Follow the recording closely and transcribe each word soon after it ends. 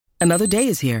Another day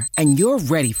is here, and you're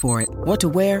ready for it. What to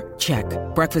wear? Check.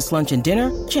 Breakfast, lunch, and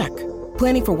dinner? Check.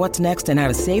 Planning for what's next and how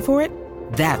to save for it?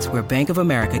 That's where Bank of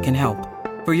America can help.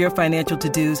 For your financial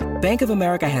to-dos, Bank of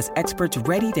America has experts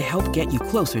ready to help get you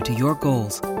closer to your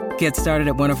goals. Get started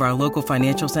at one of our local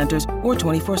financial centers or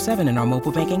 24/7 in our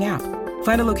mobile banking app.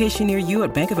 Find a location near you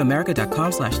at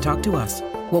bankofamerica.com/talktous.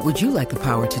 What would you like the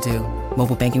power to do?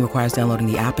 Mobile banking requires downloading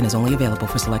the app and is only available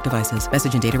for select devices.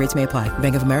 Message and data rates may apply.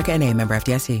 Bank of America N.A., member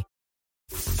FDIC.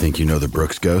 Think you know the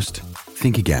Brooks Ghost?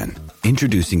 Think again.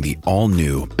 Introducing the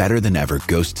all-new, better-than-ever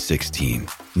Ghost 16.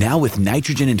 Now with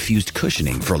nitrogen-infused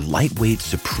cushioning for lightweight,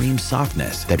 supreme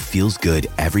softness that feels good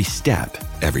every step,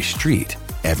 every street,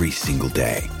 every single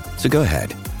day. So go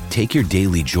ahead, take your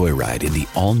daily joyride in the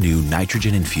all-new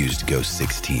nitrogen-infused Ghost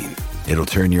 16. It'll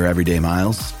turn your everyday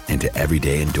miles into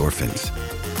everyday endorphins.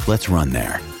 Let's run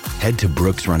there. Head to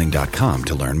brooksrunning.com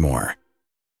to learn more.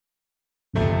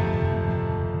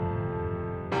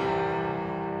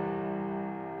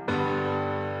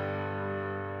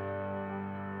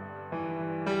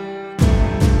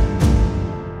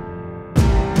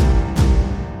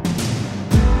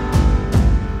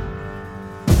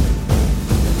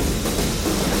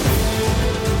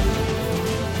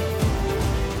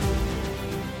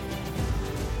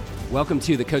 Welcome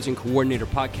to the Coaching Coordinator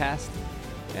Podcast.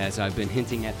 As I've been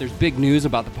hinting at, there's big news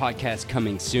about the podcast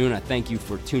coming soon. I thank you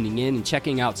for tuning in and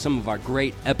checking out some of our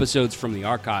great episodes from the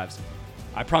archives.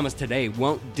 I promise today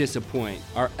won't disappoint.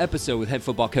 Our episode with head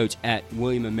football coach at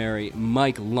William & Mary,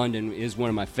 Mike London, is one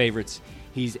of my favorites.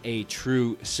 He's a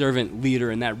true servant leader,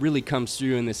 and that really comes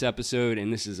through in this episode.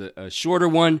 And this is a shorter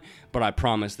one, but I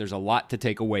promise there's a lot to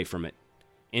take away from it.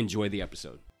 Enjoy the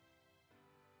episode.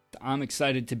 I'm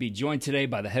excited to be joined today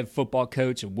by the head football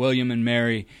coach of William &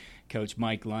 Mary, Coach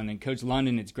Mike London. Coach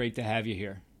London, it's great to have you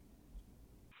here.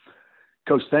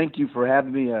 Coach, thank you for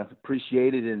having me. I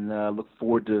appreciate it and look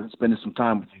forward to spending some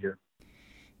time with you here.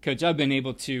 Coach, I've been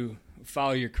able to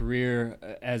follow your career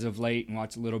as of late and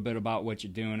watch a little bit about what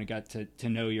you're doing. I got to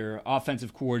know your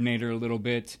offensive coordinator a little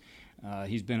bit.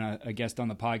 He's been a guest on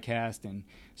the podcast, and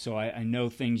so I know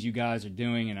things you guys are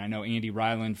doing, and I know Andy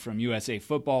Ryland from USA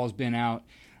Football has been out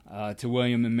to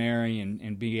William & Mary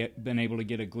and been able to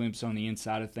get a glimpse on the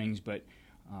inside of things. But,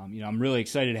 I'm really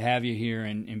excited to have you here.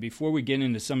 And before we get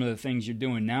into some of the things you're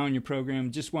doing now in your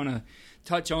program, just want to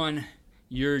touch on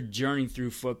your journey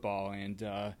through football. And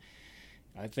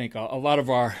I think a lot of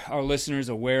our listeners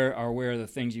are aware of the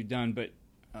things you've done. But,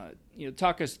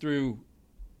 talk us through,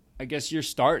 I guess, your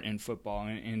start in football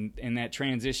and that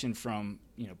transition from,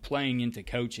 playing into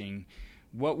coaching.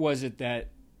 What was it that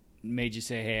made you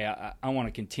say, hey, I want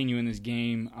to continue in this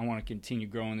game, I want to continue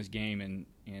growing this game and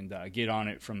get on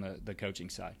it from the coaching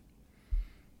side?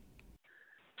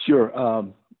 Sure. I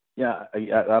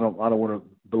don't want to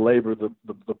belabor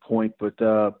the point, but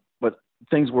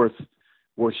things worth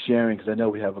sharing, because I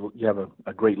know you have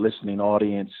a great listening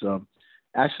audience.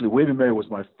 Actually, William & Mary was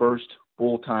my first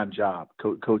full-time job.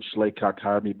 Coach Slaycock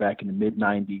hired me back in the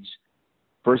mid-'90s.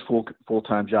 First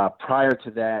full-time job. Prior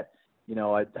to that,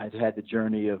 I'd had the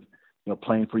journey of,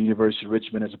 playing for University of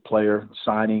Richmond as a player,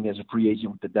 signing as a free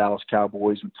agent with the Dallas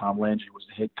Cowboys when Tom Landry was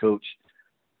the head coach.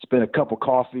 Spent a cup of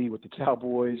coffee with the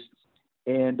Cowboys,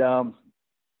 and a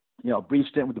brief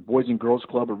stint with the Boys and Girls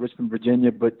Club of Richmond,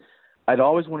 Virginia. But I'd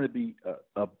always wanted to be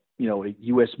a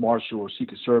U.S. Marshal or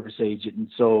Secret Service agent, and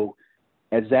so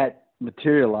as that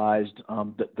materialized,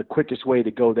 the quickest way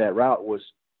to go that route was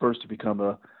first to become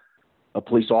a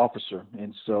police officer.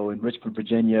 And so in Richmond,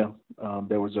 Virginia,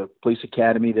 there was a police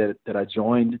academy that I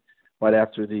joined right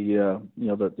after the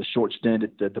short stint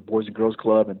at the Boys and Girls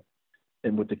Club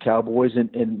and with the Cowboys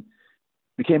and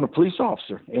became a police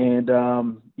officer. And,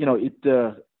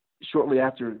 shortly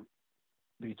after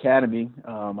the academy,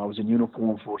 I was in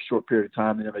uniform for a short period of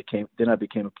time. Then I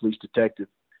became a police detective.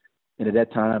 And at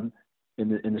that time in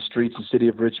the streets and city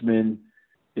of Richmond,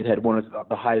 it had one of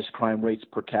the highest crime rates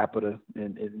per capita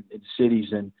in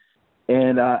cities, and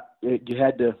you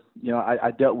had to,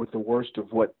 I dealt with the worst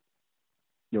of what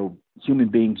human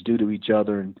beings do to each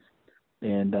other, and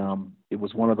it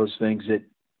was one of those things that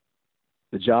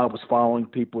the job was following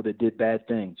people that did bad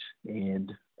things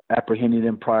and apprehending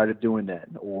them prior to doing that,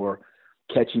 or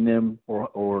catching them,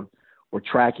 or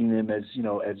tracking them as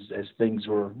things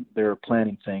they're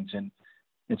planning things, and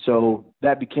so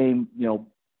that became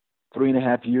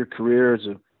 3.5-year career as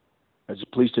a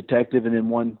police detective. And then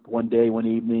one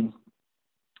evening,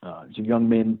 some young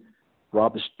men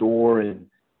robbed a store,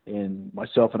 and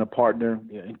myself and a partner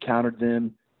encountered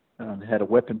them, had a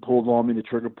weapon pulled on me, the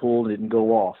trigger pulled, it didn't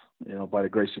go off, by the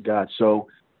grace of God. So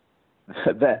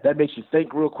that makes you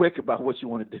think real quick about what you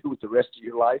want to do with the rest of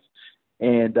your life.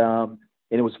 And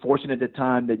it was fortunate at the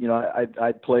time that,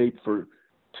 I played for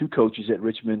two coaches at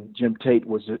Richmond. Jim Tate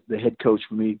was the head coach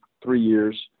for me 3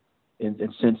 years. And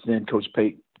since then, Coach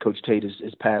Tate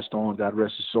has passed on, God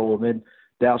rest his soul. And then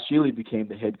Dal Shealy became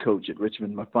the head coach at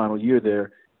Richmond my final year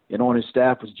there. And on his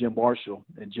staff was Jim Marshall.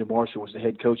 And Jim Marshall was the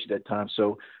head coach at that time.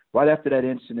 So right after that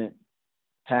incident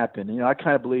happened, I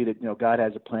kind of believe that, God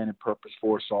has a plan and purpose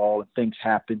for us all. And things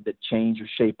happen that change or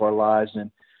shape our lives. And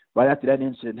right after that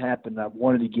incident happened, I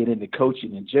wanted to get into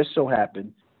coaching, and just so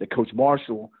happened that Coach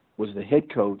Marshall was the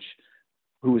head coach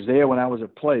who was there when I was a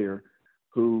player,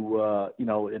 who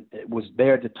was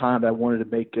there at the time that I wanted to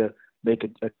make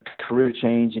a career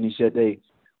change. And he said, "Hey,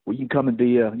 well, you can come and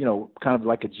be kind of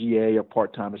like a GA or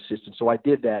part-time assistant." So I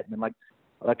did that, and then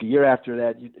like a year after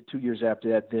that, 2 years after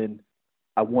that, then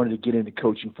I wanted to get into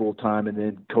coaching full time, and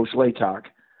then Coach Laycock,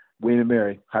 William &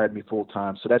 Mary, hired me full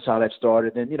time. So that's how that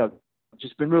started, and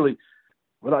just been really,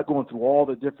 without going through all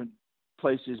the different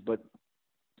places, but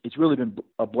it's really been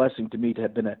a blessing to me to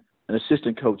have been an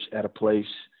assistant coach at a place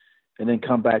and then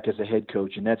come back as a head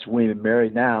coach. And that's William &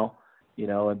 Mary now,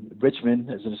 and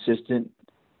Richmond as an assistant,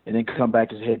 and then come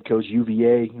back as a head coach.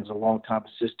 UVA as a longtime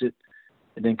assistant,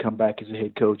 and then come back as a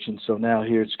head coach. And so now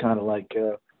here it's kind of like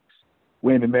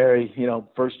William & Mary,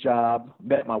 first job,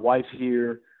 met my wife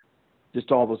here, just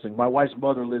all those things. My wife's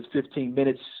mother lives 15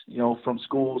 minutes, from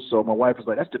school. So my wife was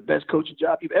like, "That's the best coaching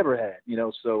job you've ever had,"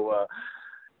 So,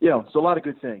 so a lot of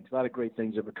good things, a lot of great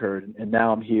things have occurred. And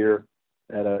now I'm here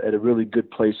at a really good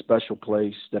place, special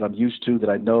place that I'm used to, that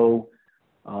I know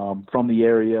from the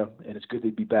area. And it's good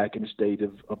to be back in the state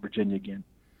of Virginia again.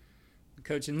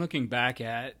 Coach, and looking back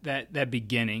at that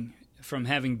beginning, from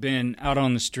having been out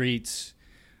on the streets,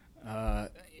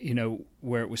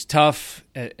 where it was tough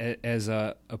as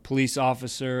a police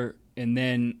officer, and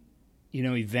then,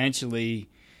 eventually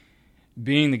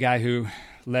being the guy who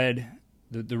led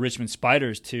the Richmond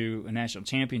Spiders to a national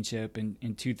championship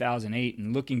in 2008,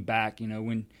 and looking back,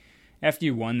 when after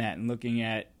you won that and looking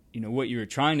at, what you were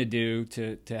trying to do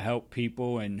to help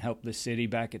people and help the city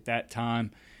back at that time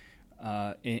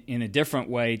in a different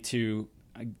way to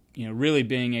really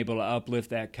being able to uplift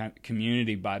that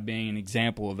community by being an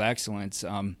example of excellence.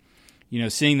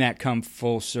 Seeing that come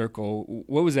full circle,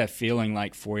 what was that feeling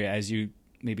like for you as you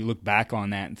maybe look back on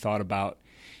that and thought about,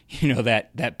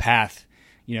 that path,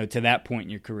 to that point in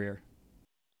your career?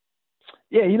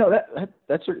 Yeah,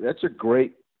 that's a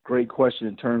great question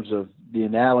in terms of the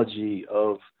analogy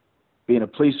of being a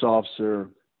police officer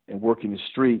and working the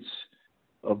streets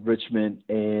of Richmond.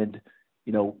 And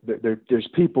there's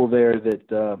people there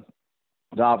that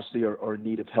obviously are in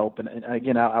need of help. And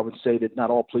again, I would say that not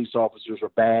all police officers are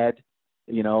bad.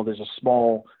 There's a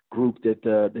small group that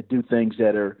do things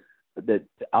that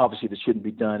obviously that shouldn't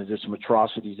be done. There's some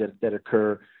atrocities that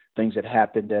occur, things that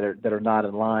happen that are not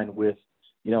in line with,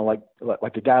 like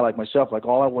a guy like myself. Like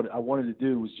all I wanted to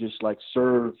do was just like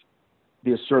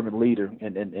be a servant leader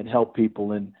and help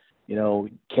people and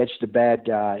catch the bad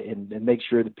guy and make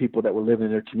sure the people that were living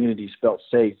in their communities felt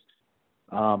safe.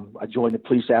 I joined the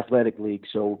Police Athletic League,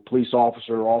 so police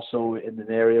officer also in an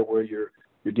area where you're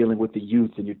dealing with the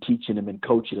youth and you're teaching them and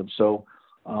coaching them. So,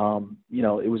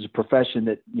 it was a profession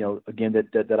that, again,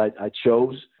 that I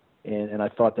chose and I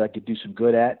thought that I could do some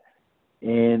good at.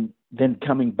 And then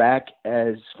coming back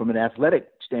from an athletic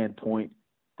standpoint,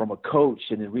 from a coach,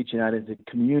 and then reaching out into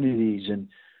communities and,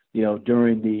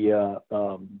 during the,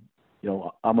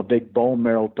 I'm a big bone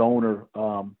marrow donor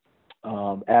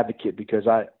advocate because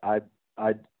I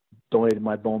donated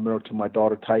my bone marrow to my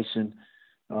daughter Tyson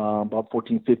about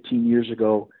 14, 15 years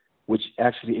ago, which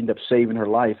actually ended up saving her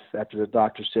life after the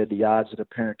doctor said the odds that a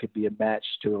parent could be a match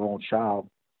to their own child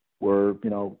were,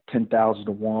 10,000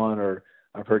 to 1, or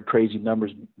I've heard crazy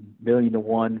numbers, 1,000,000 to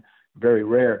 1, very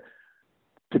rare.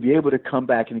 To be able to come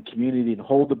back in the community and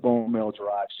hold the bone marrow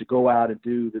drives, to go out and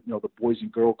do the Boys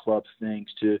and Girl Club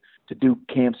things, to do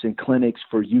camps and clinics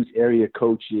for youth area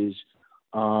coaches,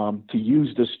 to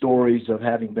use the stories of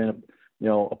having been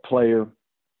a player,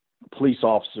 police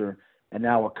officer, and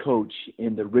now a coach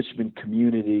in the Richmond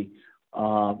community.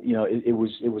 It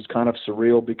was kind of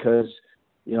surreal because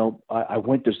I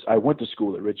went to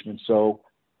school at Richmond, so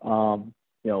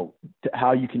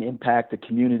how you can impact the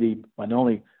community, not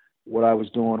only what I was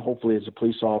doing, hopefully as a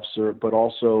police officer, but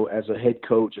also as a head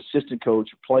coach, assistant coach,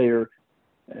 player,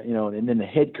 and then the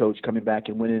head coach coming back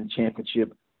and winning a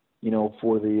championship,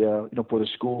 for the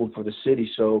school and for the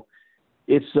city. So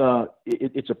it's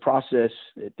a process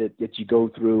that you go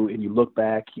through, and you look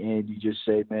back and you just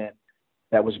say, man,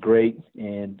 that was great.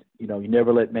 And, you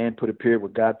never let man put a period where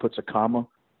God puts a comma.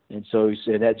 And so he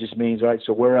said, that just means, all right,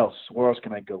 so where else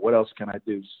can I go? What else can I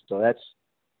do? So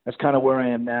that's kind of where I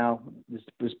am now,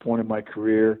 this point in my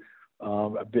career.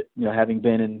 A bit, having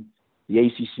been in the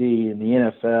ACC and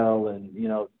the NFL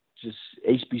and, just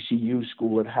HBCU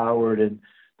school at Howard and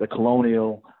the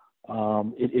Colonial.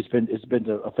 It's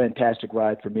been a fantastic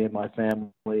ride for me and my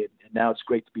family. And now it's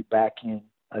great to be back in,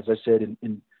 as I said,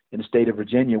 in the state of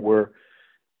Virginia, where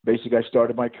basically I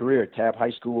started my career at Tabb High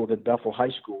School, then Bethel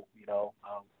High School.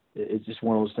 It's just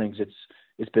one of those things.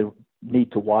 It's been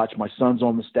neat to watch. My son's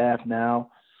on the staff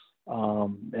now,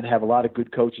 and have a lot of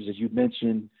good coaches, as you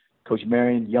mentioned. Coach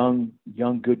Marion, young,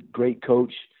 good, great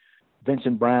coach.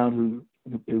 Vincent Brown,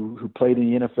 who played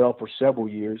in the NFL for several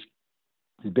years,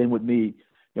 has been with me.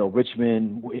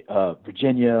 Richmond,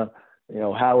 Virginia,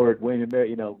 Howard, William &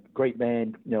 Mary. Great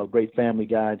man, great family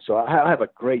guy. And so I have a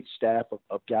great staff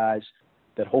of guys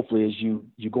that hopefully, as you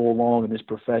go along in this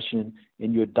profession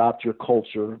and you adopt your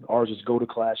culture, ours is go to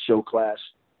class, show class,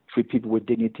 treat people with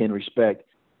dignity and respect.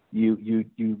 You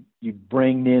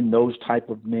bring in those type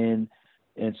of men,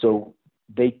 and so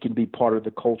they can be part of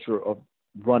the culture of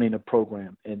running a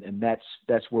program, and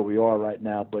that's where we are right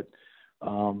now. But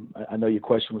I know your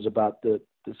question was about the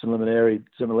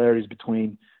similarities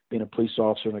between being a police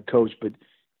officer and a coach, but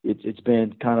it's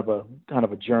been kind of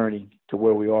a journey to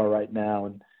where we are right now,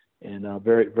 and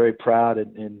very, very proud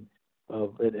and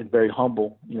very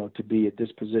humble, to be at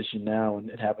this position now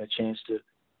and having a chance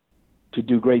to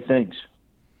do great things.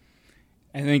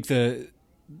 I think the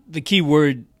key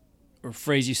word or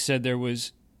phrase you said there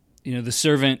was, the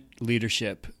servant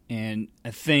leadership. And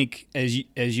I think as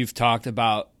you've talked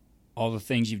about all the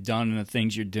things you've done and the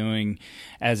things you're doing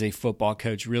as a football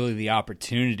coach, really the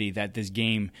opportunity that this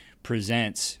game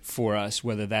presents for us,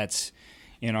 whether that's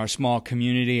in our small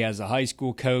community as a high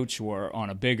school coach or on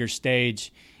a bigger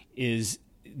stage, is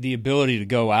the ability to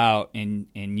go out and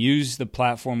use the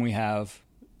platform we have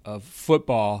of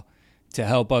football to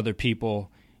help other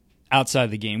people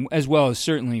outside the game, as well as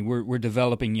certainly we're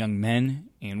developing young men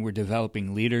and we're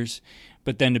developing leaders,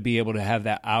 but then to be able to have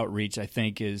that outreach, I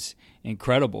think, is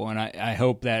incredible. And I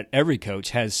hope that every coach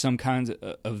has some kinds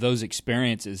of those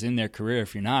experiences in their career.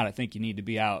 If you're not, I think you need to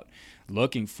be out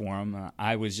looking for them.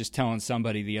 I was just telling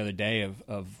somebody the other day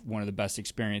of one of the best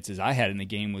experiences I had in the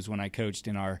game was when I coached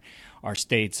in our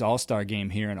state's all-star game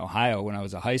here in Ohio when I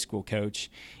was a high school coach.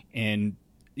 And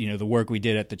the work we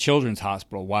did at the Children's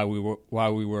Hospital while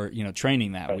we were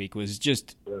training that week was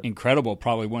just incredible.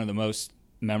 Probably one of the most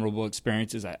memorable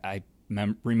experiences. I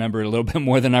remember it a little bit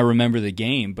more than I remember the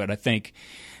game, but I think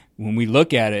when we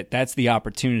look at it, that's the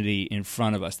opportunity in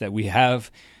front of us that we have,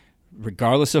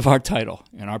 regardless of our title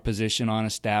and our position on a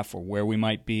staff or where we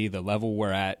might be, the level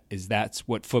we're at, that's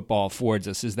what football affords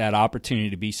us, is that opportunity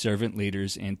to be servant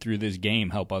leaders and through this game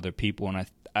help other people. And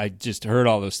I just heard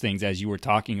all those things as you were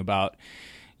talking about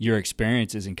your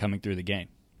experiences in coming through the game.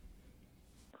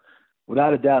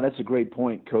 Without a doubt, that's a great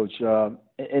point, Coach.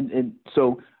 And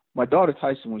so my daughter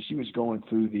Tyson, when she was going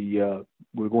through we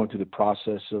were going through the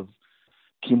process of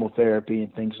chemotherapy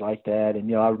and things like that.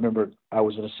 And I remember I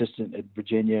was an assistant at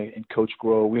Virginia and Coach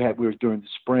Groh. We were during the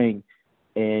spring,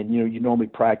 and you normally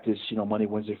practice Monday,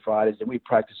 Wednesday, Fridays, and we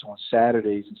practice on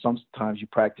Saturdays, and sometimes you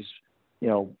practice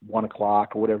 1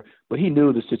 o'clock or whatever. But he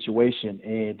knew the situation,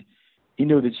 and he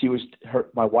knew that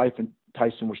my wife and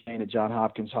Tyson were staying at Johns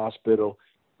Hopkins Hospital.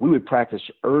 We would practice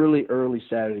early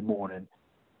Saturday morning,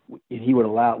 and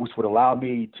which would allow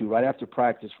me to, right after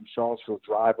practice from Charlottesville,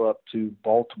 drive up to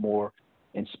Baltimore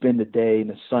and spend the day and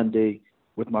the Sunday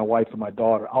with my wife and my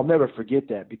daughter. I'll never forget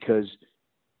that, because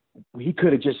he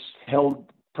could have just held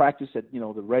practice at, the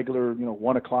regular,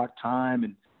 1 o'clock time,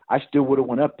 and I still would have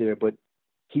went up there, but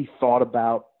he thought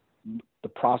about the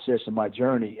process of my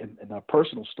journey and our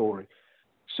personal story.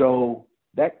 So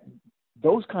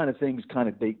those kind of things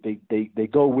they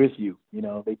go with you,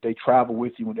 they travel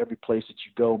with you in every place that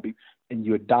you go, and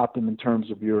you adopt them in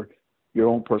terms of your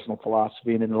own personal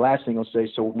philosophy. And then the last thing I'll say,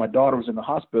 so when my daughter was in the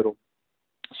hospital,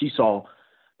 she saw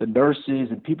the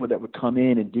nurses and people that would come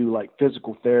in and do like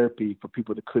physical therapy for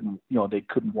people that couldn't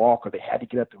walk, or they had to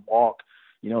get up and walk,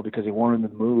 because they wanted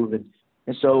them to move.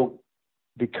 And so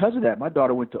because of that, my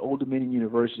daughter went to Old Dominion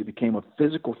University, became a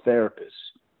physical therapist,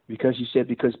 because she said,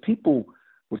 because people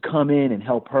would come in and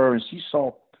help her, and she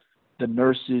saw the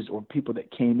nurses or people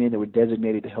that came in that were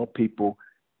designated to help people,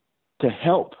 to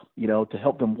help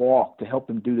them walk, to help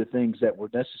them do the things that were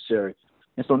necessary.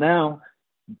 And so now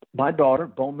my daughter,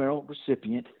 bone marrow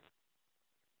recipient,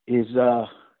 is now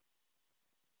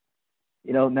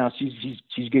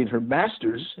she's getting her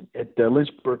master's at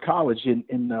Lynchburg College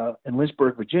in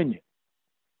Lynchburg, Virginia,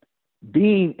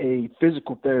 being a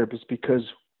physical therapist, because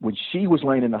when she was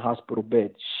laying in the hospital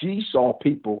bed, she saw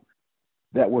people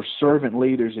that were servant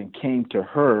leaders and came to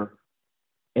her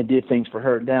and did things for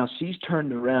her. Now she's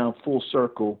turned around full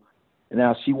circle, and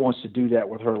now she wants to do that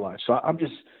with her life. So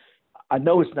I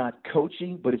know it's not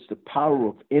coaching, but it's the power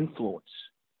of influence.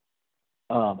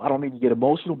 I don't mean to get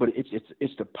emotional, but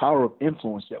it's the power of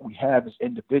influence that we have as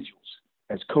individuals,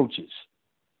 as coaches.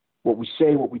 What we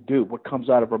say, what we do, what comes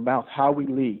out of our mouth, how we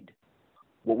lead,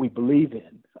 what we believe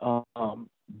in.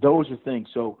 Those are things.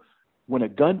 So when a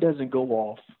gun doesn't go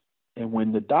off and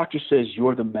when the doctor says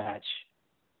you're the match,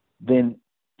 then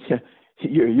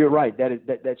you're right.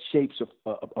 That shapes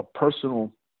a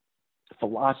personal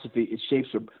philosophy. It shapes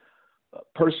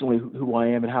personally who I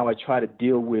am and how I try to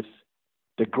deal with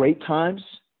the great times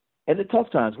and the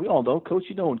tough times. We all know, Coach,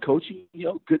 in coaching,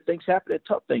 good things happen and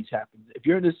tough things happen. If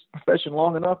you're in this profession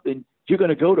long enough, then you're going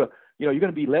to go to, you're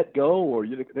going to be let go, or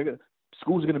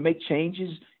schools are going to make changes.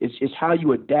 It's how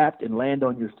you adapt and land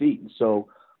on your feet. And so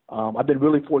I've been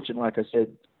really fortunate, like I said,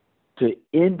 to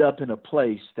end up in a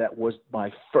place that was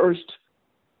my first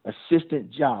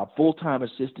assistant job, full-time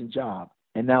assistant job,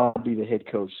 and now I'll be the head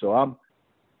coach. So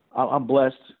I'm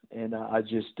blessed, and I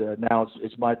just now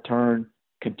it's my turn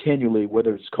continually,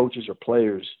 whether it's coaches or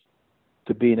players,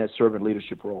 to be in that servant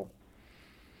leadership role.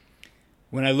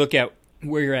 When I look at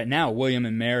where you're at now, William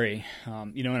and Mary,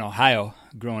 in Ohio,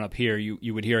 growing up here,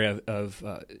 you would hear of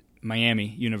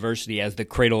Miami University as the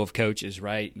cradle of coaches,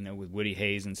 right? With Woody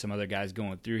Hayes and some other guys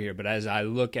going through here. But as I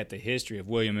look at the history of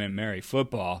William and Mary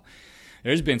football,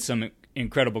 there's been some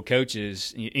incredible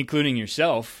coaches, including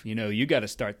yourself. You got to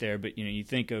start there. But, you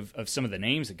think of some of the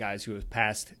names of guys who have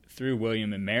passed through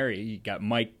William and Mary. You got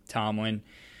Mike Tomlin.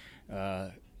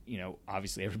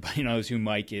 Obviously everybody knows who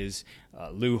Mike is.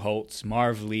 Lou Holtz,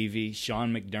 Marv Levy,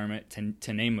 Sean McDermott,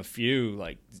 to name a few.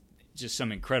 Like, just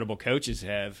some incredible coaches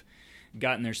have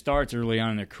gotten their starts early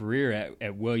on in their career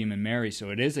at William and Mary. So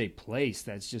it is a place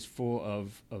that's just full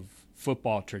of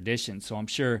football tradition. So I'm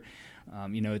sure,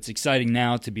 it's exciting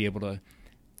now to be able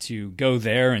to go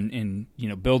there and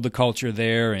build the culture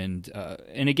there. And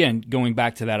again, going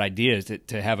back to that idea is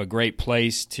to have a great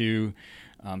place to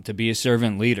be a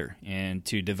servant leader and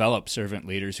to develop servant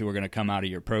leaders who are going to come out of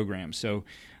your program. So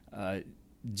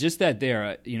just that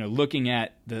there, looking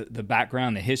at the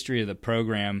background, the history of the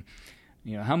program,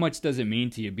 how much does it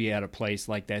mean to you be at a place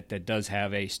like that does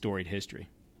have a storied history?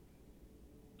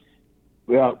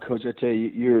 Well, Coach, I tell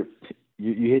you,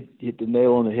 you hit the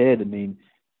nail on the head. I mean,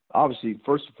 obviously,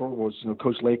 first and foremost,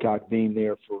 Coach Laycock being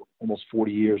there for almost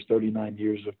 40 years, 39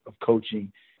 years of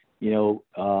coaching,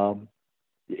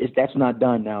 that's not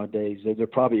done nowadays.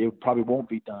 It probably won't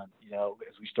be done,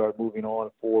 as we start moving on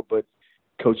and forward. But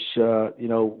Coach,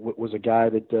 was a guy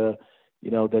that,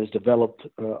 that has developed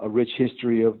a rich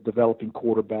history of developing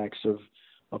quarterbacks, of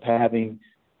having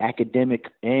academic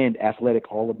and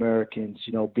athletic All-Americans,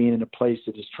 being in a place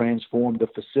that has transformed the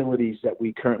facilities that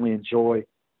we currently enjoy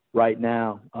right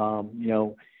now.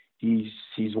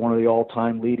 He's one of the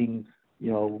all-time leading,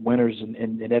 winners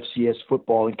in FCS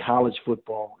football and college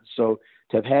football. So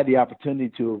to have had the opportunity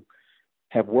to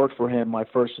have worked for him my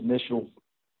first initial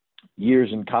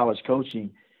years in college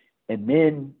coaching, and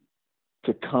then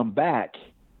to come back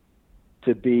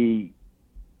to be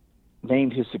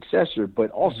named his successor, but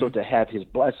also to have his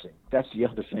blessing. That's the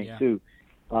other thing too.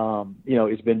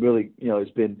 It's been really,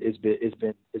 it's been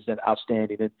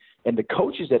outstanding. And the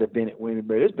coaches that have been at William &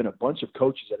 Mary, there's been a bunch of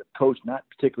coaches that have coached, not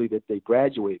particularly that they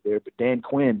graduated there, but Dan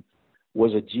Quinn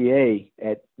was a GA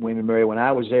at William & Mary when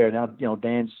I was there. Now,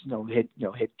 Dan's, head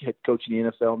coach in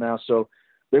the NFL now. So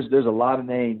there's a lot of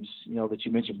names, that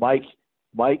you mentioned. Mike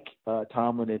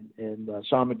Tomlin and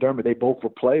Sean McDermott, they both were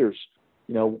players,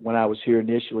 when I was here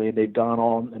initially, and they've gone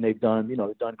on and they've done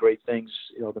great things,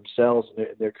 themselves in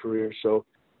their career. So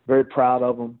very proud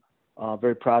of them.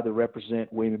 Very proud to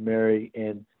represent William & Mary,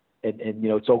 and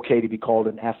it's okay to be called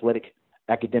an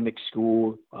academic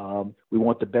school. We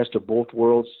want the best of both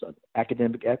worlds,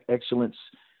 academic excellence,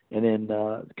 and then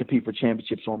compete for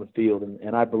championships on the field.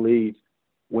 And I believe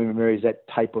William & Mary is the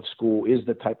type of school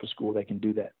that can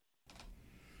do that.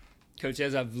 Coach,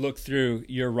 as I've looked through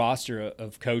your roster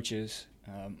of coaches,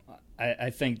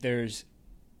 I think there's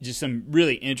just some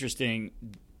really interesting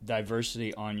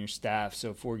diversity on your staff.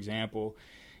 So, for example,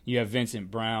 you have Vincent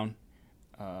Brown,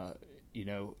 a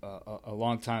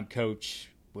longtime coach,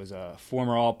 was a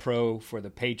former All-Pro for the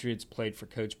Patriots, played for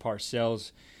Coach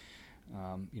Parcells,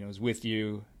 was with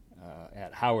you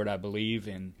at Howard, I believe,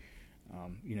 and,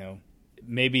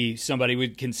 maybe somebody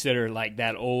would consider like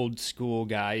that old school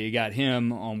guy. You got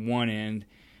him on one end.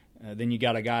 Then you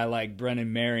got a guy like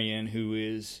Brennan Marion, who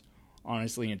is,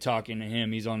 honestly, in talking to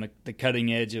him, he's on the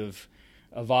cutting edge of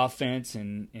of offense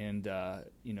and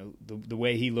you know, the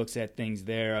way he looks at things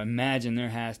there. I imagine there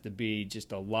has to be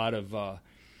just a lot of internal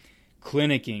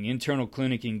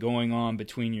clinicking going on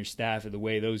between your staff, and the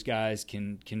way those guys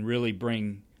can really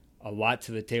bring a lot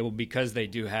to the table because they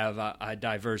do have a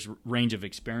diverse range of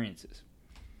experiences.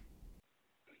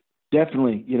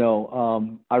 Definitely. You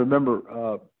know, I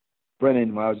remember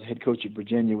Brennan, when I was head coach at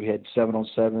Virginia, we had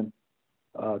 7-on-7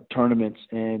 tournaments,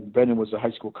 and Brennan was a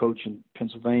high school coach in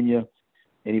Pennsylvania,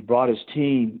 and he brought his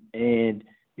team. And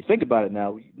you think about it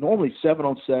now, normally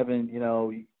 7-on-7, you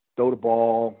know, you throw the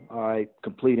ball, all right,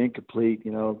 complete, incomplete,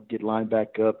 you know, get lined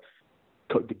back up.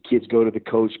 The kids go to the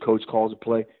coach calls a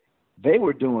play. They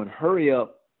were doing hurry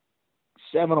up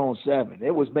 7-on-7.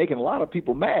 It was making a lot of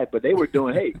people mad, but they were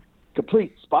doing, hey,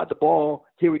 complete, spot the ball,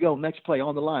 here we go, next play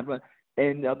on the line.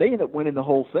 And they ended up winning the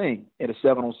whole thing at a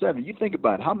 7-on-7. You think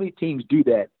about it, how many teams do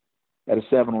that at a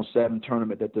 7-on-7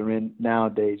 tournament that they're in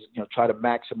nowadays? You know, try to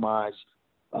maximize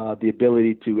the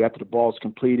ability to, after the ball's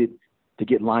completed, to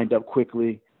get lined up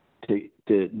quickly,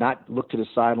 to not look to the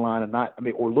sideline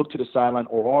or look to the sideline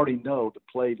or already know the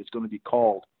play that's going to be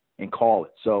called and call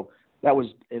it. So that was,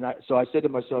 so I said to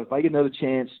myself, if I get another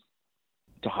chance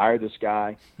to hire this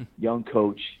guy, young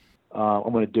coach,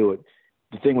 I'm going to do it.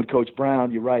 The thing with Coach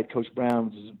Brown, you're right. Coach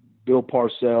Brown, Bill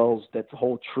Parcells, that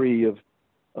whole tree of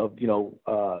you know,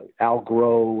 Al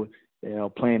Groh, you know,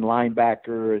 playing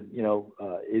linebacker, and you know,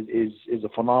 is a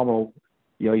phenomenal.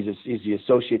 You know, he's the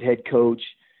associate head coach.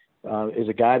 Is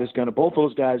a guy that's both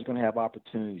those guys are going to have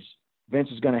opportunities.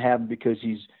 Vince is going to have them because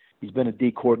he's been a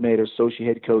D coordinator, associate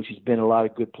head coach. He's been in a lot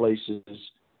of good places. He's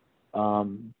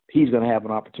going to have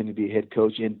an opportunity to be a head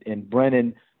coach, and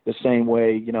Brennan the same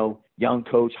way. You know, young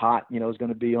coach, hot. You know, is going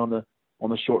to be on the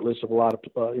short list of a lot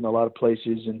of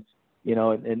places, and you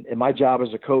know, and my job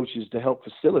as a coach is to help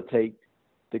facilitate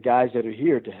the guys that are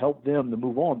here, to help them to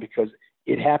move on, because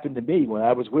it happened to me when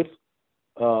I was with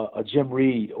a Jim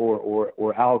Reed or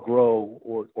Al Groh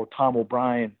or Tom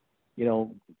O'Brien. You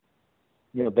know,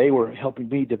 they were helping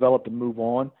me develop and move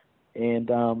on, and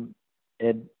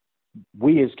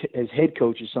we as head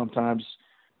coaches sometimes,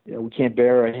 you know, we can't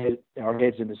bury our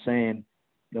heads in the sand.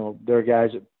 You know, there are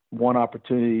guys that want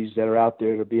opportunities that are out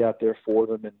there to be out there for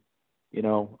them, and you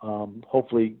know,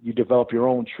 hopefully you develop your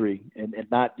own tree, and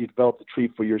not you develop the tree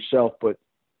for yourself, but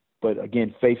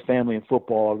again, faith, family, and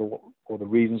football are the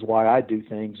reasons why I do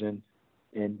things, and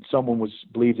someone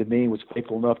believed in me, was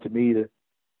faithful enough to me to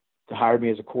hire me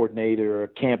as a coordinator or a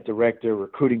camp director,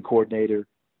 recruiting coordinator,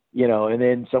 you know, and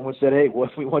then someone said, hey, well,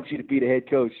 we want you to be the head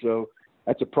coach. So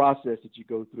that's a process that you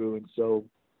go through. And so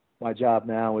my job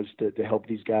now is to help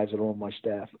these guys that are on my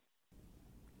staff.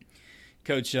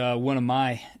 Coach, one of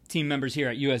my team members here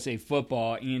at USA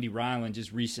Football, Andy Ryland,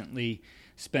 just recently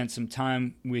spent some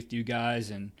time with you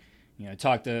guys, and you know,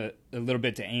 talked a little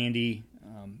bit to Andy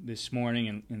this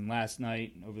morning and last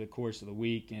night over the course of the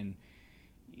week, and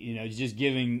you know, he's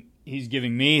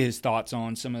giving me his thoughts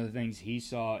on some of the things he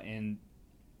saw, and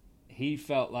he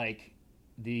felt like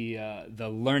the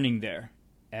learning there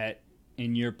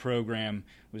in your program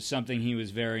was something he was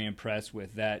very impressed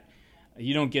with. That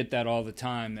you don't get that all the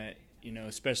time. That, you know,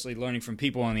 especially learning from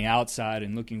people on the outside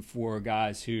and looking for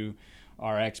guys who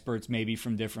are experts maybe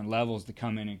from different levels to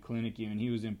come in and clinic you. And he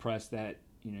was impressed that,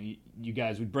 you know, you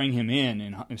guys would bring him in,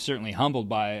 and certainly humbled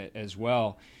by it as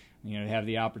well, you know, to have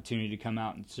the opportunity to come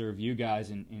out and serve you guys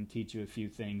and teach you a few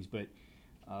things. But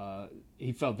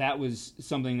he felt that was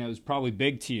something that was probably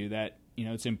big to you, that, you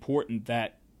know, it's important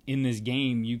that in this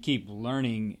game you keep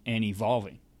learning and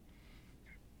evolving.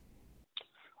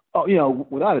 Oh, you know,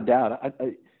 without a doubt.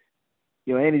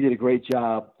 You know, Andy did a great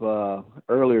job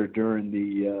earlier during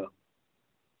the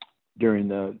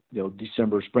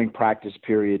December spring practice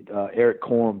period. Eric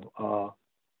Korm,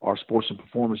 our sports and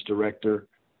performance director,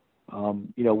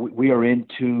 you know, we are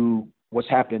into what's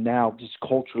happening now just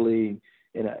culturally.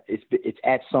 It's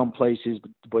at some places,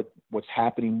 but what's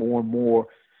happening more and more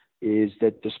is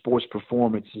that the sports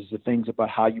performance is the things about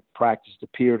how you practice, the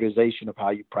periodization of how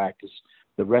you practice,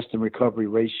 the rest and recovery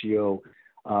ratio,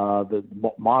 the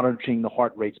monitoring the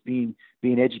heart rates, being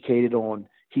educated on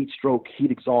heat stroke, heat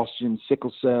exhaustion,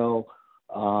 sickle cell,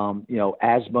 you know,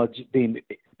 asthma, being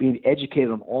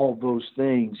educated on all those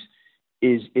things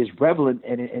is prevalent,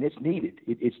 and it's needed.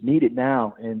 It's needed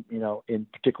now, and you know, in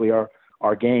particularly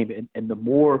our game, and the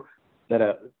more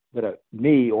that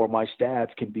me or my staff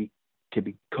can be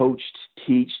coached,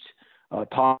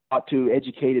 taught to,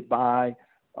 educated by,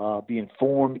 be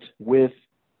informed with,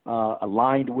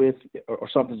 aligned with, or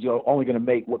something's only going to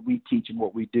make what we teach and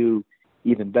what we do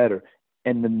even better.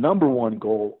 And the number one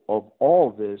goal of all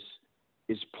of this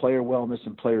is player wellness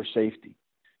and player safety.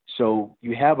 So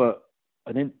you have a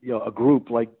a group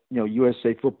like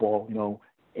USA Football,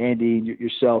 Andy and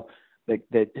yourself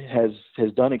that has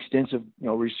done extensive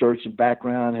research and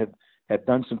background, have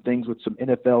done some things with some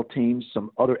NFL teams,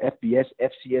 some other FBS,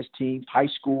 FCS teams, high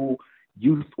school,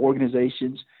 youth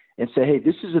organizations, and say, hey,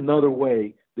 this is another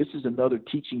way. This is another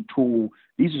teaching tool.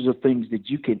 These are the things that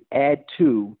you can add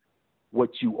to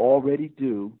what you already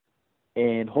do,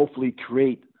 and hopefully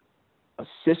create a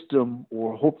system,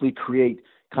 or hopefully create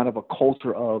kind of a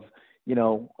culture of,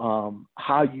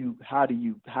 how do you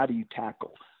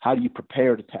tackle? How do you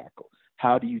prepare to tackle?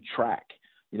 How do you track?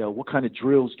 What kind of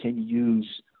drills can you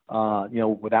use,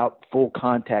 without full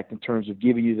contact, in terms of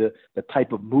giving you the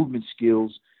type of movement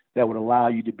skills that would allow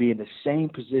you to be in the same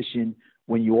position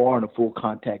when you are in a full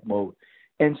contact mode.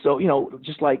 And so,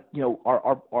 just like,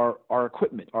 our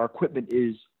equipment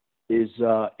is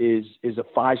a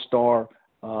 5-star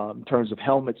in terms of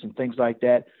helmets and things like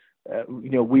that.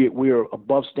 We are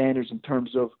above standards in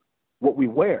terms of what we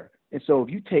wear. And so if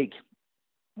you take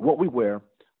what we wear,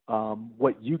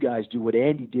 what you guys do, what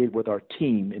Andy did with our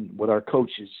team and with our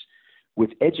coaches,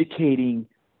 with educating,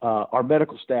 our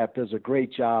medical staff does a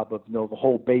great job of, the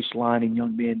whole baselining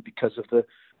young men because of the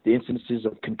incidences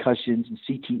of concussions and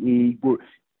CTE. We're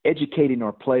educating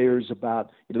our players about,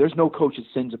 there's no coach that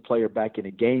sends a player back in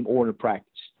a game or in a practice.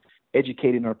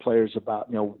 Educating our players about,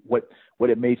 what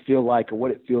it may feel like, or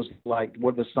what it feels like,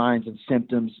 what are the signs and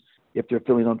symptoms, if they're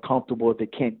feeling uncomfortable, if they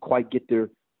can't quite get their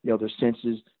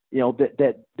senses,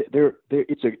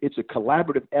 it's a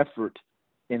collaborative effort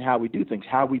in how we do things,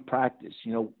 how we practice.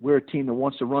 We're a team that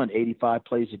wants to run 85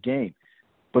 plays a game,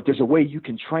 but there's a way you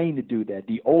can train to do that.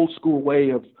 The old school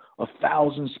way of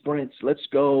 1,000 sprints, let's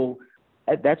go,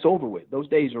 that's over with. Those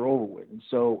days are over with. And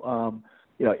so,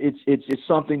 it's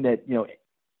something that,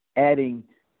 adding,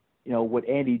 what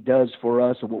Andy does for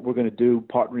us and what we're going to do,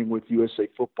 partnering with USA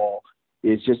Football,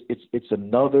 is just, it's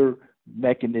another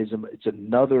mechanism. It's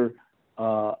another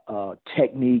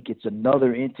technique. It's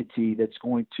another entity that's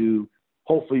going to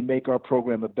hopefully make our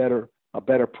program a better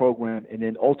program, and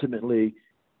then ultimately,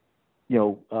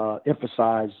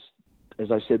 emphasize,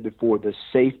 as I said before, the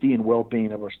safety and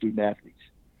well-being of our student athletes.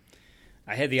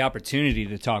 I had the opportunity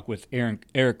to talk with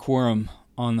Eric Quorum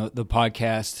on the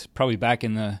podcast, probably back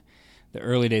in the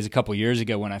early days, a couple of years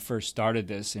ago when I first started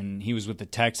this, and he was with the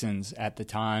Texans at the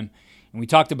time. And we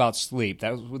talked about sleep.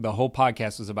 That was the whole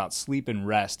podcast was about sleep and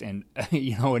rest. And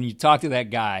when you talk to that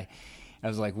guy, I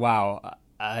was like, wow,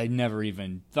 I never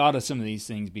even thought of some of these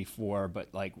things before.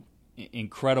 But like,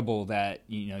 incredible that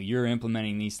you're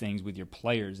implementing these things with your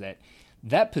players.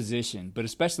 That position, but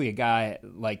especially a guy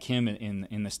like him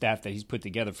in the staff that he's put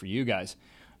together for you guys,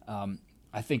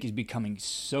 I think is becoming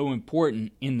so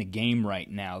important in the game right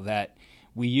now that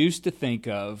we used to think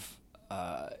of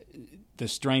the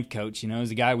strength coach, as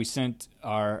the guy we sent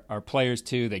our players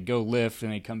to. They go lift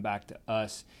and they come back to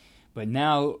us. But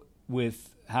now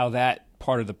with how that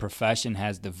part of the profession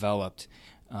has developed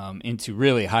into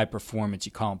really high performance,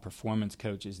 you call them performance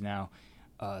coaches now,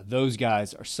 those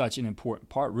guys are such an important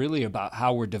part really about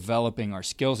how we're developing our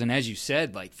skills. And as you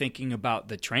said, like thinking about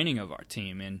the training of our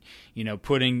team and,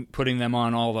 putting them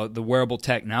on all the wearable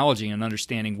technology and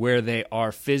understanding where they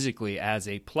are physically as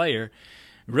a player,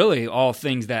 really all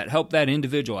things that help that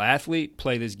individual athlete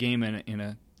play this game in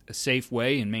a safe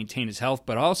way and maintain his health.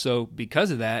 But also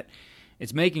because of that,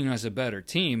 it's making us a better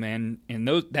team. And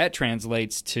that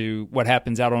translates to what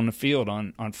happens out on the field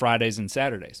on Fridays and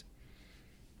Saturdays.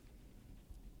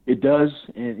 It does,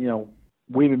 and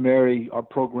William & Mary, our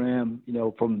program,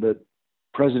 from the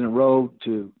President Rowe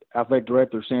to athletic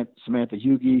director Samantha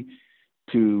Hughey,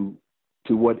 to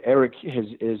what Eric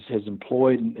has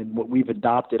employed and what we've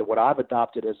adopted, what I've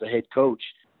adopted as a head coach,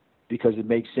 because it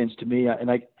makes sense to me.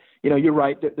 And you're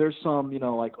right. There's some,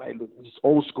 like it's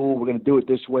old school. We're going to do it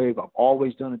this way. I've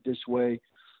always done it this way.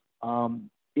 We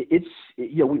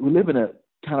live in a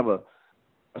kind of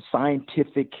a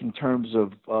scientific in terms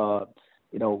of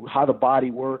how the body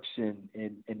works and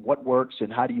what works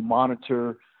and how do you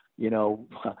monitor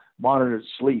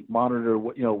sleep, monitor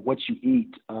what you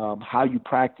eat, how you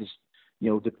practice,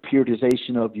 the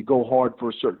periodization of you go hard for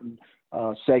a certain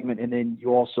segment and then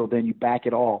you back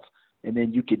it off, and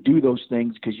then you could do those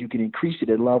things because you can increase it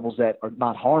at levels that are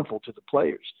not harmful to the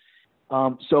players.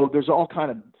 So there's all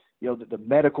kind of the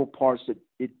medical parts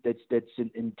that's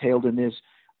entailed in this.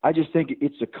 I just think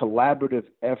it's a collaborative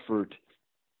effort.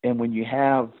 And when you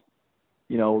have,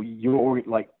 your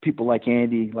like people like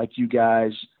Andy, like you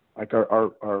guys, like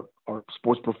our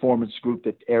sports performance group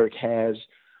that Eric has,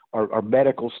 our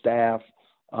medical staff,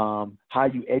 how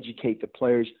you educate the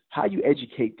players, how you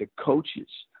educate the coaches,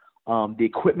 the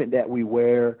equipment that we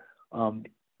wear,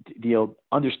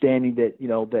 understanding that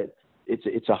that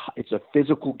it's a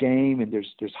physical game, and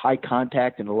there's high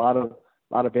contact in a lot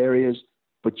of areas,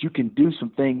 but you can do some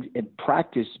things and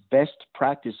practice best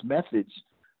practice methods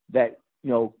that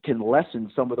can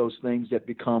lessen some of those things that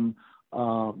become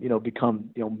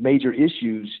major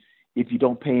issues if you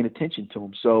don't pay any attention to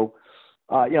them. So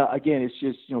again, it's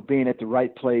just being at the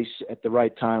right place at the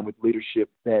right time with leadership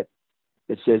that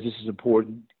says this is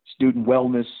important. Student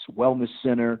wellness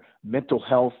center, mental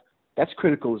health, that's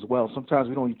critical as well. Sometimes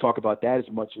we don't even talk about that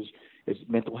as much as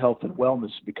mental health and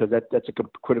wellness, because that's a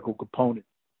critical component.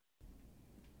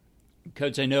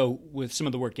 Coach, I know with some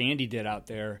of the work Andy did out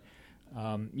there,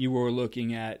 you were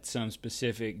looking at some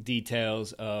specific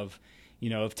details of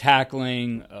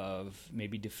tackling, of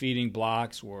maybe defeating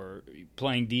blocks or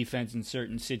playing defense in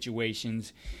certain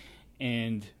situations.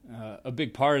 And a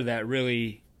big part of that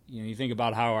really, you think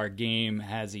about how our game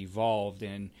has evolved.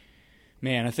 And,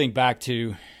 man, I think back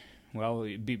to,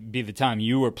 it'd be the time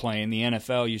you were playing. The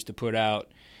NFL used to put out,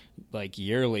 like,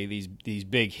 yearly these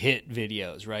big hit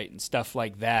videos, right, and stuff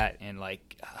like that. And,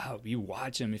 you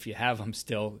watch them if you have them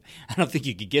still. I don't think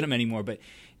you could get them anymore, but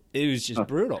it was just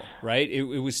brutal, right? It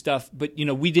was stuff, but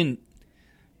we didn't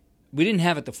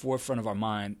have at the forefront of our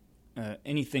mind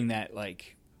anything that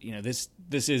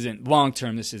this isn't long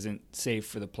term. This isn't safe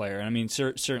for the player. And I mean,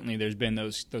 certainly there's been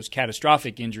those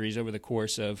catastrophic injuries over the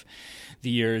course of the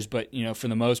years, but for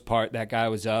the most part, that guy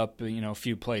was up a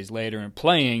few plays later and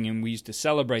playing, and we used to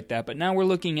celebrate that. But now we're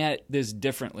looking at this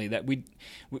differently. That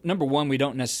number one, we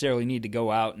don't necessarily need to go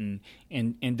out and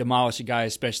demolish a guy,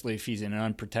 especially if he's in an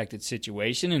unprotected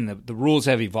situation. And the rules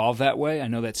have evolved that way. I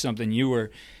know that's something you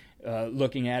were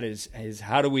looking at is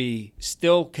how do we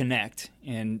still connect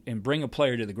and bring a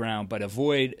player to the ground but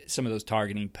avoid some of those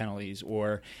targeting penalties,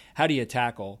 or how do you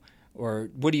tackle,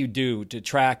 or what do you do to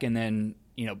track and then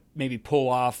maybe pull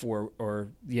off, or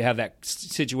you have that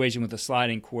situation with a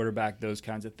sliding quarterback, those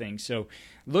kinds of things. So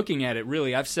looking at it,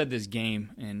 really, I've said this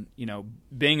game and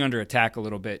being under attack a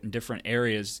little bit in different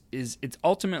areas it's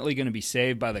ultimately going to be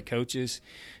saved by the coaches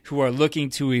who are looking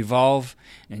to evolve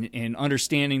and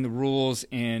understanding the rules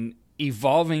and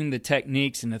evolving the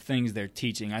techniques and the things they're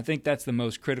teaching. I think that's the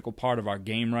most critical part of our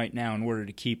game right now in order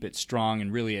to keep it strong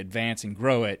and really advance and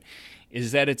grow it,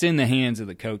 is that it's in the hands of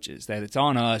the coaches, that it's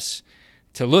on us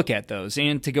to look at those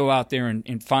and to go out there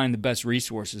and find the best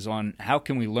resources on how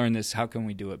can we learn this, how can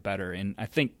we do it better. And I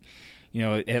think,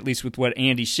 at least with what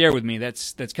Andy shared with me,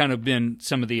 that's kind of been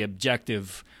some of the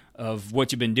objective of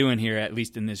what you've been doing here, at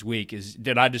least in this week.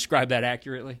 Did I describe that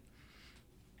accurately?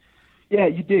 Yeah,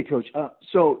 you did, Coach.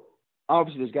 So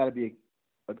obviously there's got to be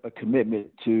a commitment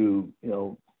to,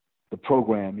 the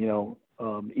program,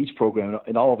 each program,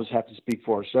 and all of us have to speak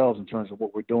for ourselves in terms of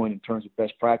what we're doing in terms of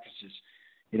best practices.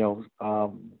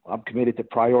 I'm committed to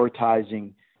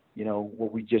prioritizing,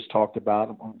 what we just talked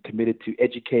about. I'm committed to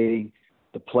educating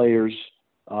the players,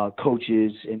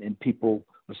 coaches, and people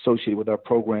associated with our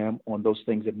program on those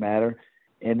things that matter,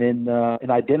 and then and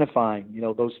identifying,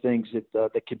 those things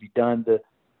that can be done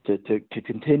to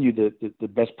continue the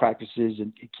best practices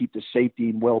and keep the safety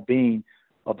and well-being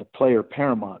of the player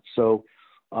paramount. So,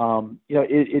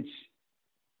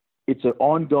 it's an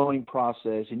ongoing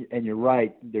process, and you're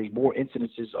right. There's more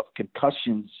incidences of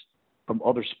concussions from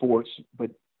other sports,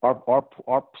 but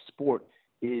our sport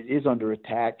is under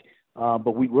attack.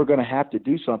 But we're going to have to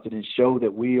do something and show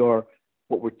that we are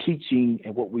what we're teaching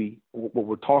and what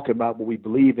we're talking about, what we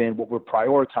believe in, what we're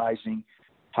prioritizing,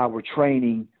 how we're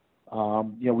training.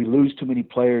 We lose too many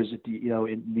players at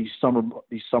in these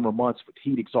summer months with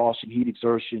heat exhaustion, heat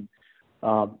exertion.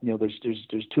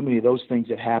 There's too many of those things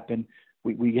that happen.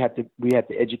 We have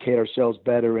to educate ourselves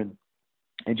better and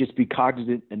just be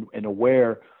cognizant and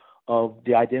aware of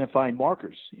the identifying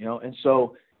markers, And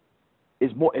so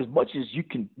as much as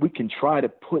we can try to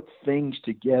put things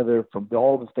together from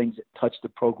all the things that touch the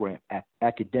program,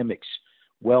 academics,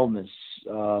 wellness,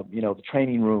 the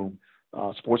training room,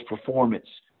 sports performance,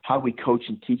 how we coach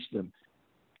and teach them.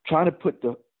 Trying to put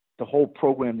the whole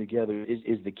program together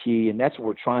is the key, and that's what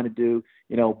we're trying to do.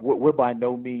 We're by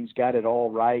no means got it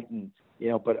all right, and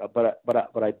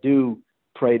but I do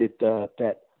pray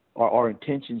that our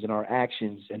intentions and our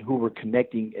actions and who we're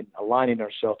connecting and aligning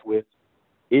ourselves with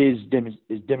is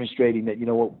demonstrating that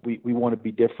we want to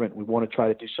be different. We want to try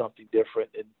to do something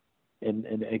different,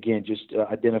 and again just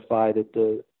identify that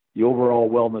the overall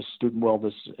wellness, student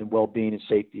wellness, and well-being and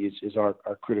safety is our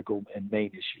critical and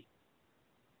main issue.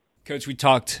 Coach, we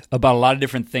talked about a lot of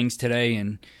different things today,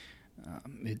 and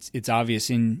it's obvious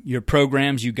in your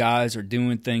programs you guys are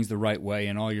doing things the right way.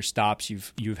 In all your stops,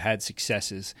 you've had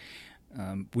successes.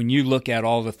 When you look at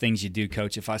all the things you do,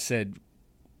 Coach, if I said,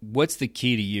 what's the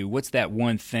key to you? What's that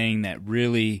one thing that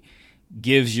really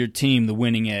gives your team the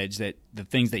winning edge, that the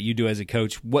things that you do as a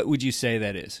coach? What would you say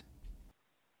that is?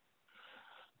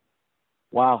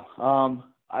 Wow.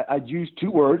 I'd use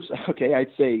two words. Okay,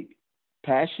 I'd say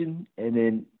passion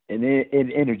and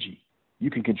energy. You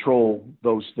can control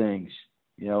those things.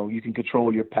 You can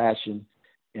control your passion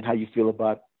and how you feel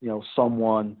about,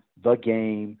 someone, the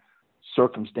game,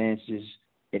 circumstances,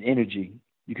 and energy.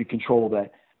 You can control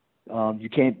that. You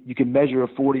can measure a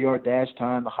 40-yard dash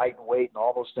time, the height and weight, and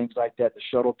all those things like that, the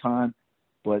shuttle time,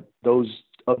 but those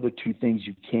other two things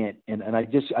you can't. And I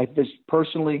just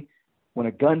personally, when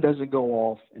a gun doesn't go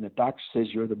off and the doctor says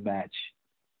you're the match,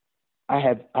 I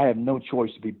have no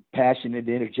choice to be passionate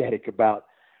and energetic about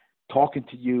talking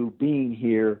to you, being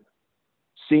here,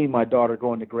 seeing my daughter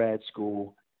going to grad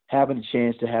school, having a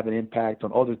chance to have an impact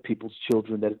on other people's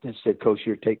children that said, Coach,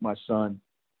 here, take my son.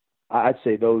 I'd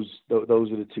say those are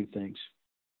the two things.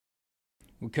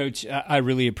 Well, Coach, I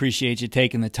really appreciate you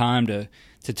taking the time to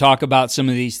talk about some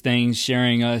of these things,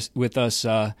 sharing with us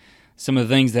some of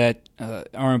the things that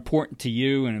are important to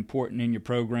you and important in your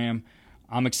program.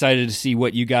 I'm excited to see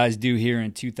what you guys do here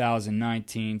in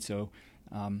 2019. So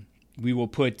we will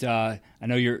put, I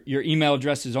know your email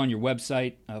address is on your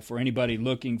website for anybody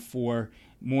looking for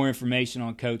more information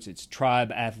on Coach. It's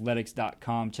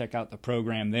tribeathletics.com. Check out the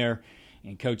program there.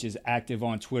 And Coach is active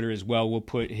on Twitter as well. We'll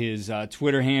put his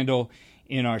Twitter handle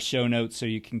in our show notes so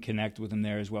you can connect with him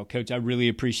there as well. Coach, I really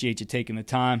appreciate you taking the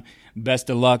time.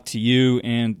 Best of luck to you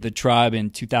and the Tribe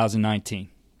in 2019.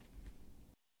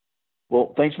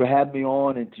 Well, thanks for having me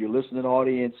on, and to your listening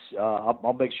audience.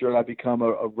 I'll make sure I become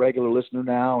a regular listener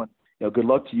now. And good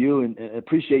luck to you, and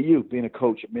appreciate you being a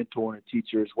coach, a mentor, and a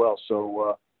teacher as well.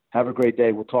 So have a great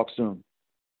day. We'll talk soon.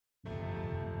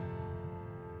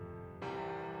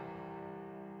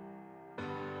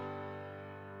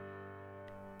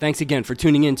 Thanks again for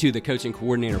tuning in to the Coaching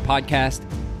Coordinator Podcast.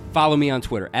 Follow me on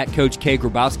Twitter at Coach K.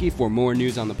 Grabowski for more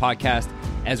news on the podcast,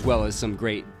 as well as some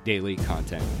great daily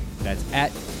content. That's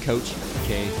at Coach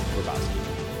K. Grabowski.